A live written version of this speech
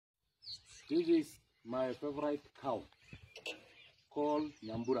This is my favorite cow called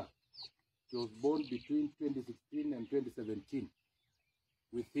Nyambura. She was born between 2016 and 2017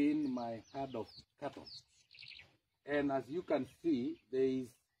 within my herd of cattle. And as you can see, there is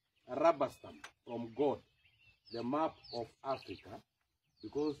a rubber stamp from God, the map of Africa,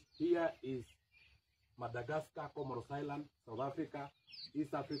 because here is Madagascar, Comoros Island, South Africa,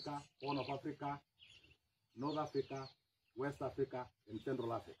 East Africa, Horn of Africa, North Africa, West Africa, and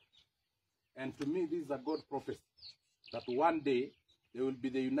Central Africa. And to me, this is a God prophecy that one day there will be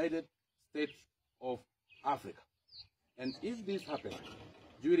the United States of Africa. And if this happens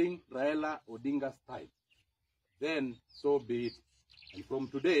during Raila Odinga's time, then so be it. And from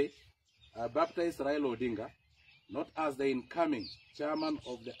today, I baptize Raila Odinga not as the incoming chairman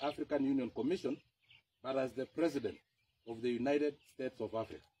of the African Union Commission, but as the president of the United States of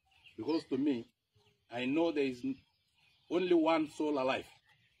Africa. Because to me, I know there is only one soul alive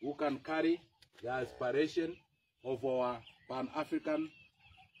who can carry the aspiration of our Pan-African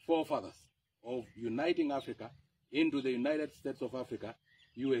forefathers of uniting Africa into the United States of Africa,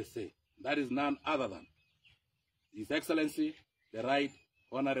 USA. That is none other than His Excellency, the Right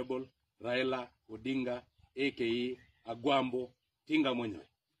Honorable Raila Odinga, a.k.a. Agwambo Tinga Mwenyewe.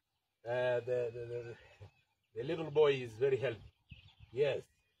 The little boy is very healthy. Yes.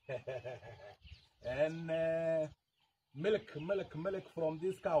 And milk from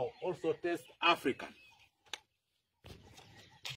this cow also tastes African.